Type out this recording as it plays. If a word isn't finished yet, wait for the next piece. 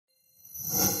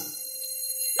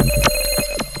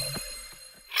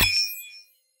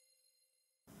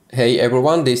Hey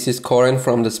everyone, this is Koren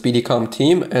from the Ecom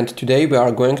team, and today we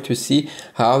are going to see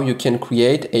how you can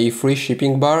create a free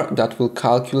shipping bar that will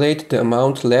calculate the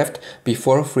amount left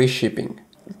before free shipping.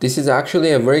 This is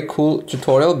actually a very cool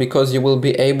tutorial because you will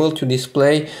be able to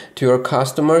display to your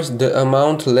customers the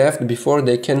amount left before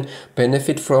they can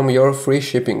benefit from your free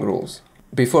shipping rules.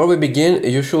 Before we begin,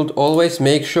 you should always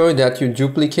make sure that you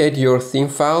duplicate your theme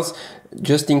files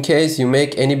just in case you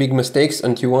make any big mistakes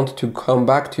and you want to come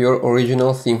back to your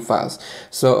original theme files.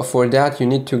 So for that you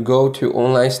need to go to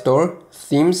online store,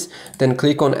 themes, then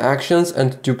click on actions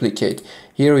and duplicate.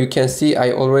 Here you can see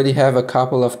I already have a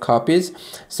couple of copies.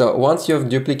 So once you have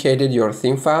duplicated your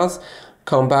theme files,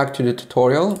 come back to the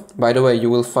tutorial. By the way, you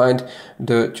will find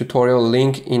the tutorial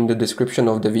link in the description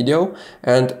of the video,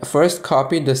 and first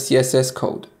copy the CSS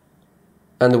code.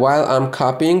 And while I'm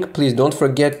copying, please don't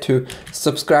forget to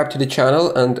subscribe to the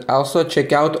channel and also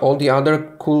check out all the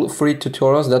other cool free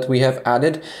tutorials that we have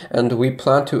added, and we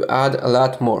plan to add a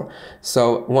lot more.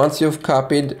 So once you've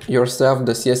copied yourself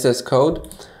the CSS code,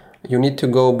 you need to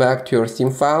go back to your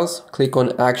theme files, click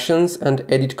on actions and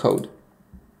edit code.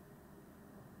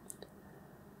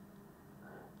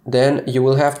 Then you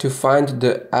will have to find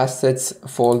the assets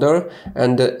folder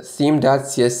and the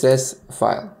theme.css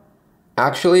file.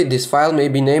 Actually, this file may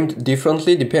be named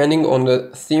differently depending on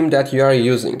the theme that you are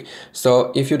using.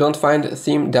 So if you don't find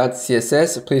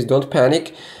theme.css, please don't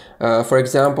panic. For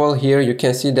example, here you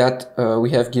can see that we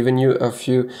have given you a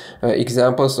few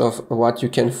examples of what you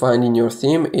can find in your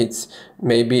theme. It's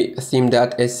maybe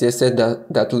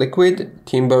theme.scss.liquid,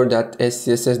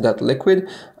 timber.scss.liquid.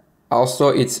 Also,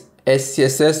 it's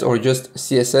SCSS or just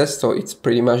CSS, so it's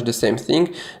pretty much the same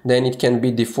thing. Then it can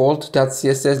be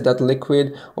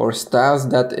default.css.liquid or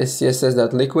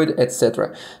styles.scss.liquid,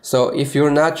 etc. So if you're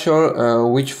not sure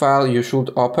which file you should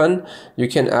open, you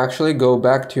can actually go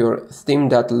back to your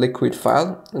theme.liquid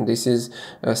file, and this is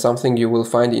something you will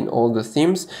find in all the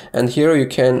themes. And here you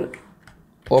can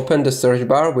open the search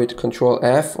bar with Control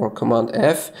F or Command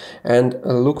F and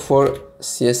look for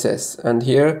CSS. And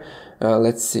here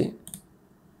let's see.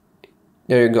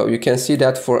 There you go. You can see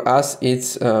that for us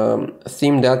it's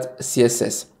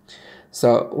theme.css.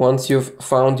 So once you've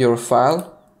found your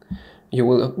file, you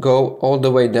will go all the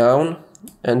way down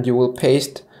and you will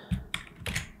paste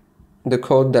the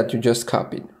code that you just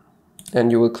copied,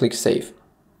 and you will click save.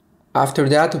 After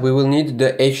that we will need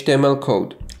the HTML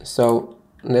code. So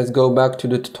let's go back to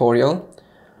the tutorial,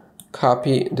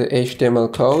 copy the HTML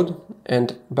code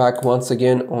and back once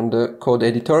again on the code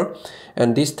editor,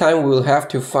 and this time we will have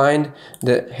to find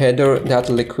the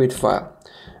header.liquid file.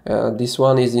 This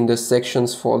one is in the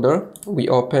sections folder. We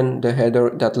open the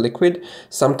header.liquid.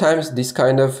 Sometimes this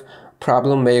kind of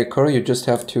problem may occur. You just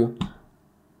have to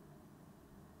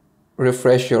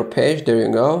refresh your page. There you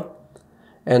go,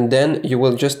 and then you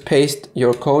will just paste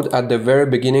your code at the very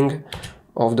beginning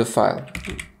of the file.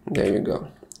 There you go.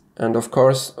 And of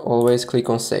course always click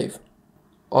on save.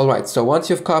 Alright, so once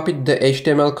you've copied the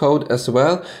HTML code as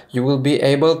well, you will be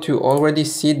able to already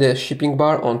see the shipping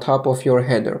bar on top of your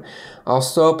header.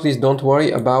 Also, please don't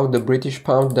worry about the British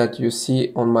pound that you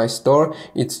see on my store.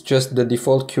 It's just the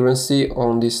default currency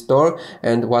on this store,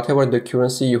 and whatever the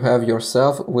currency you have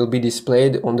yourself will be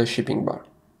displayed on the shipping bar.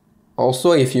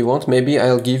 Also, if you want, maybe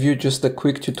I'll give you just a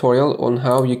quick tutorial on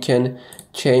how you can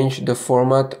change the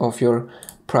format of your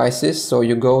prices. So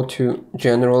you go to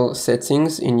general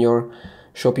settings in your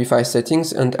Shopify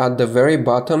settings, and at the very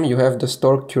bottom you have the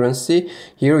store currency.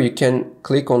 Here you can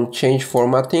click on change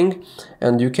formatting,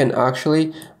 and you can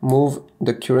actually move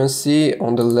the currency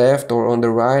on the left or on the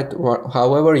right, or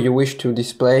however you wish to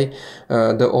display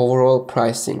the overall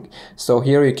pricing. So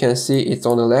here you can see it's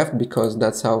on the left because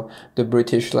that's how the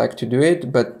British like to do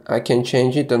it, but I can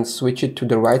change it and switch it to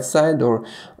the right side, or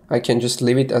I can just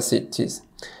leave it as it is.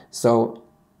 So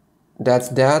that's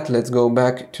that. Let's go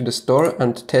back to the store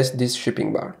and test this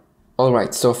shipping bar.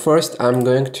 Alright, so first I'm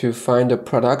going to find a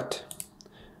product,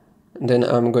 then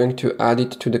I'm going to add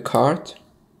it to the cart.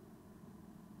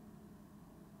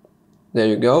 There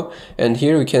you go. And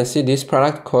here we can see this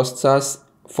product costs us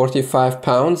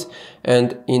 £45,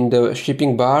 and in the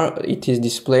shipping bar it is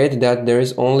displayed that there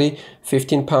is only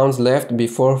 £15 left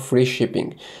before free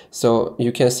shipping. So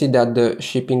you can see that the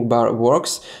shipping bar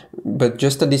works, but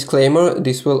just a disclaimer,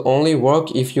 this will only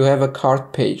work if you have a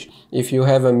cart page. If you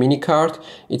have a mini cart,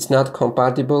 it's not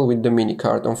compatible with the mini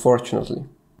cart, unfortunately.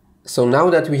 So now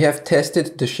that we have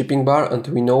tested the shipping bar and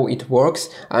we know it works,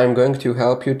 I'm going to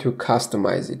help you to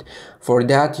customize it. For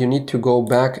that you need to go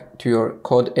back to your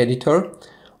code editor,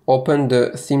 open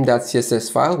the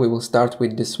theme.css file. We will start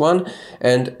with this one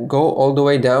and go all the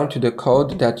way down to the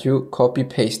code that you copy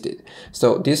pasted.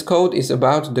 So this code is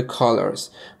about the colors.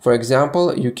 For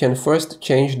example, you can first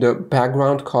change the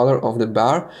background color of the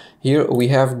bar. Here we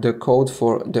have the code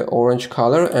for the orange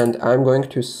color, and I'm going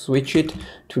to switch it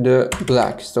to the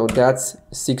black. So that's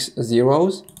 6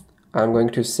 zeros. I'm going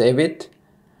to save it,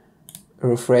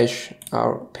 refresh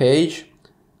our page,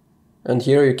 and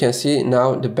here you can see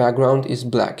now the background is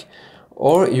black.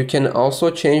 Or you can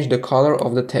also change the color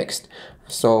of the text.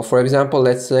 So for example,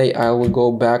 let's say I will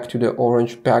go back to the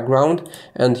orange background,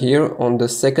 and here on the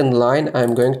second line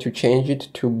I'm going to change it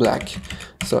to black.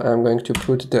 So I'm going to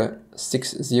put the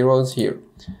 6 zeros here,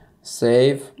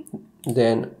 save,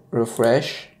 then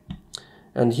refresh,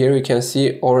 and here you can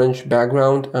see orange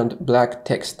background and black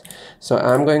text. So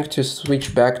I'm going to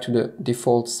switch back to the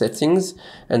default settings,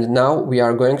 and now we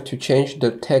are going to change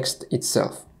the text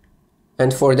itself.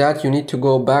 And for that you need to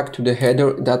go back to the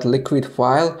header.liquid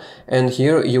file, and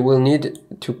here you will need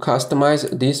to customize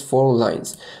these 4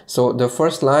 lines. So the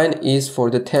first line is for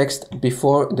the text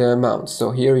before the amount.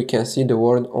 So here you can see the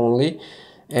word only,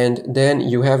 and then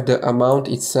you have the amount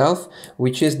itself,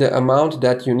 which is the amount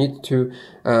that you need to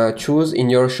choose in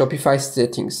your Shopify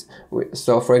settings.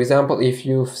 So for example, if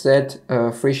you've set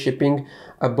free shipping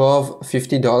above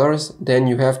 $50, then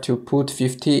you have to put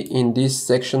 50 in this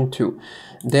section too.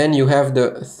 Then you have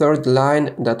the third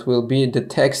line that will be the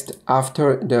text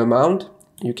after the amount.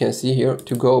 You can see here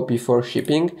to go before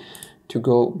shipping, to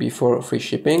go before free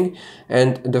shipping,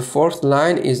 and the fourth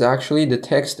line is actually the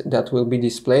text that will be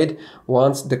displayed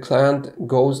once the client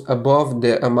goes above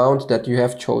the amount that you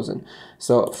have chosen.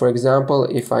 So for example,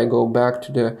 if I go back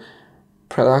to the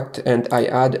product and I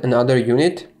add another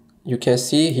unit, you can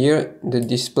see here the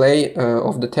display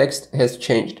of the text has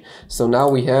changed. So now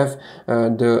we have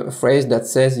the phrase that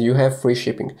says you have free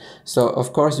shipping. So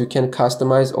of course you can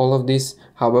customize all of this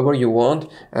however you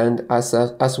want, and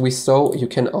as we saw, you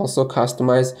can also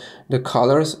customize the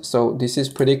colors. So this is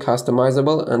pretty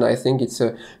customizable, and I think it's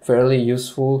a fairly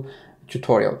useful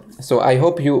tutorial. So I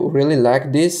hope you really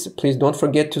like this. Please don't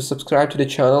forget to subscribe to the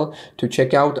channel to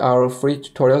check out our free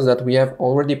tutorials that we have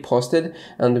already posted,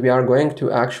 and we are going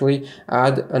to actually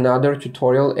add another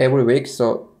tutorial every week,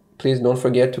 so please don't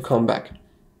forget to come back.